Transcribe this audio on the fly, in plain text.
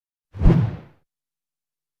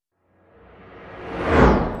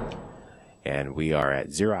and we are at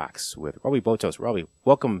Xerox with Robi Botos. Robi,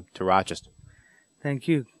 welcome to Rochester. Thank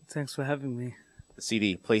you. Thanks for having me. The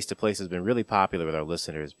CD Place to Place has been really popular with our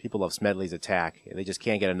listeners. People love Smedley's Attack, and they just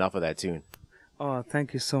can't get enough of that tune. Oh,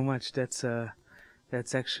 thank you so much. That's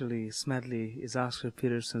actually Smedley is Oscar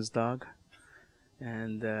Peterson's dog,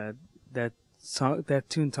 and that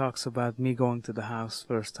tune talks about me going to the house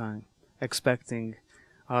first time, expecting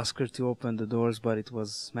Oscar to open the doors, but it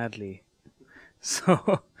was Smedley.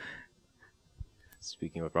 So,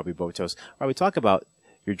 Speaking with Robi Botos, Robi, talk about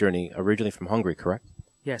your journey originally from Hungary, correct?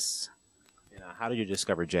 yes, And, how did you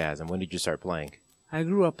discover jazz, and when did you start playing? I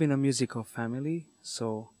grew up in a musical family,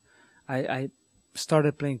 so I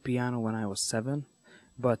started playing piano when I was 7,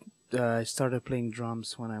 but I started playing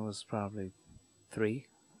drums when I was probably 3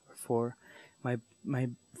 or 4. My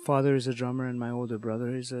father is a drummer, and my older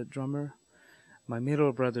brother is a drummer. My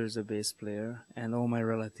middle brother is a bass player, and all my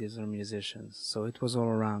relatives are musicians, so it was all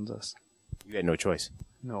around us. You had no choice.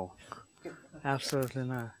 No, absolutely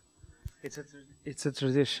not. It's a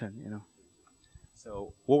tradition, you know.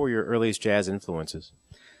 So, what were your earliest jazz influences?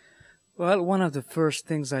 Well, one of the first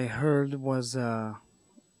things I heard was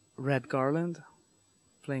Red Garland,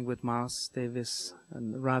 playing with Miles Davis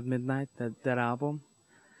and Around Midnight, that album,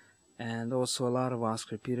 and also a lot of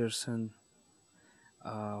Oscar Peterson,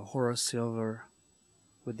 Horace Silver,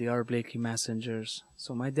 with the Art Blakey Messengers.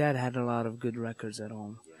 So my dad had a lot of good records at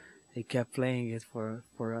home. He kept playing it for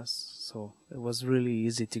us, so it was really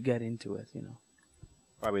easy to get into it, you know.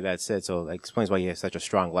 Probably that said, so that explains why you have such a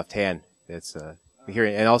strong left hand. It's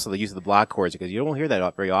hearing, and also the use of the block chords, because you don't hear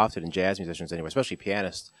that very often in jazz musicians anymore, especially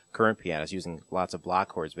pianists, current pianists using lots of block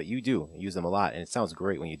chords, but you do use them a lot, and it sounds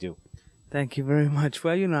great when you do. Thank you very much.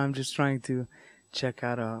 Well, you know, I'm just trying to check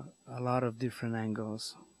out a lot of different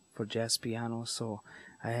angles for jazz piano, so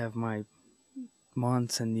I have my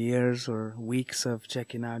months and years or weeks of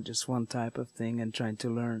checking out just one type of thing and trying to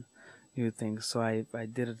learn new things. So I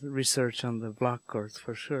did research on the block chords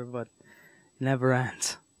for sure, but it never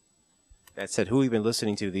ends. That said, who have you been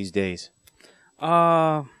listening to these days?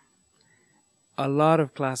 A lot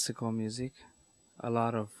of classical music, a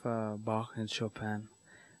lot of Bach and Chopin,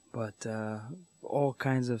 but all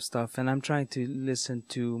kinds of stuff. And I'm trying to listen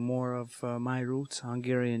to more of my roots,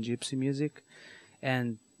 Hungarian gypsy music,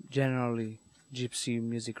 and generally gypsy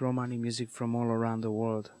music, Romani music from all around the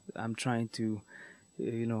world. I'm trying to,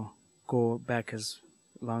 go back as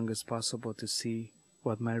long as possible to see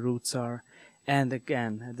what my roots are, and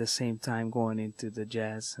again at the same time going into the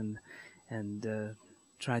jazz and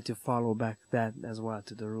try to follow back that as well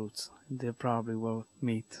to the roots. They probably will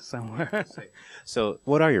meet somewhere. So,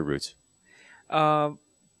 what are your roots?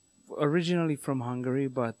 Originally from Hungary,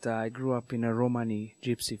 but I grew up in a Romani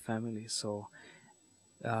gypsy family. So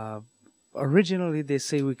originally they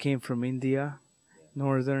say we came from India,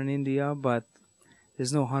 northern India, but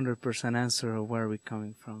there's no 100% answer of where we're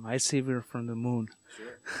coming from. I say we're from the moon.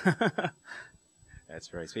 Sure.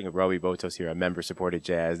 That's right. Speaking of Robi Botos here, a member-supported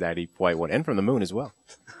Jazz 90.1, and from the moon as well.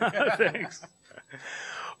 Thanks.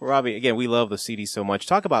 Robi, again, we love the CD so much.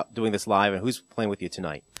 Talk about doing this live and who's playing with you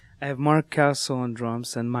tonight. I have Mark Castle on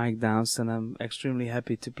drums and Mike Downs, and I'm extremely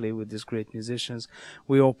happy to play with these great musicians.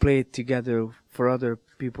 We all play together for other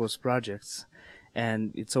people's projects,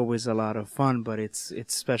 and it's always a lot of fun, but it's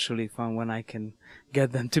especially fun when I can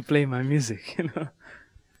get them to play my music, you know.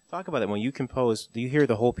 Talk about it. When you compose, do you hear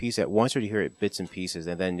the whole piece at once, or do you hear it bits and pieces,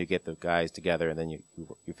 and then you get the guys together, and then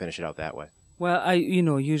you finish it out that way? Well,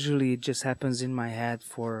 usually it just happens in my head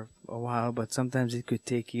for a while, but sometimes it could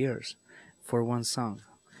take years for one song.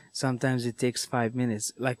 Sometimes it takes 5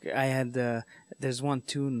 minutes. Like I had, there's one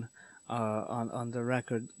tune on the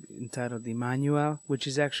record entitled Emmanuel, which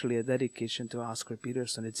is actually a dedication to Oscar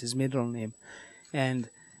Peterson. It's his middle name, and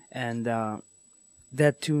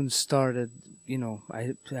that tune started.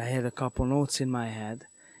 I had a couple notes in my head,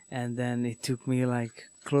 and then it took me like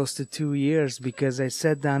close to 2 years because I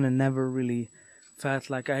sat down and never really felt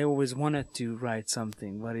like I always wanted to write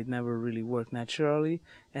something, but it never really worked naturally.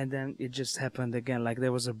 And then it just happened again, like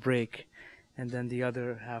there was a break, and then the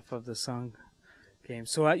other half of the song came.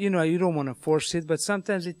 So, you don't want to force it, but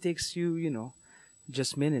sometimes it takes you,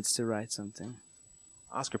 just minutes to write something.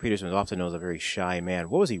 Oscar Peterson is often known as a very shy man.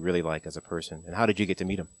 What was he really like as a person, and how did you get to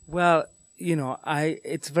meet him? Well,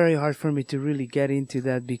 it's very hard for me to really get into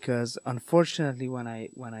that because unfortunately when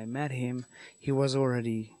I met him, he was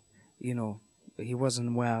already, he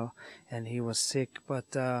wasn't well and he was sick.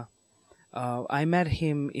 But I met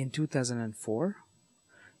him in 2004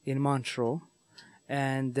 in Montreal,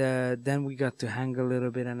 And then we got to hang a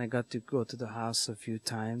little bit, and I got to go to the house a few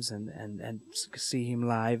times and see him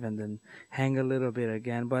live, and then hang a little bit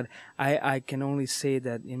again. But I can only say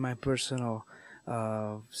that in my personal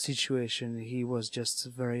situation, he was just a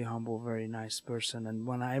very humble, very nice person.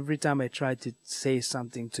 And every time I tried to say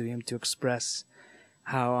something to him to express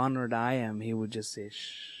how honored I am, he would just say,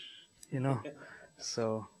 shh,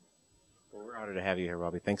 So. Well, we're honored to have you here,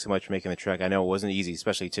 Robbie. Thanks so much for making the trek. I know it wasn't easy,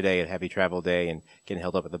 especially today, a heavy travel day and getting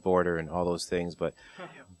held up at the border and all those things, but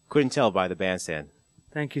couldn't tell by the bandstand.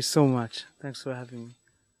 Thank you so much. Thanks for having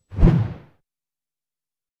me.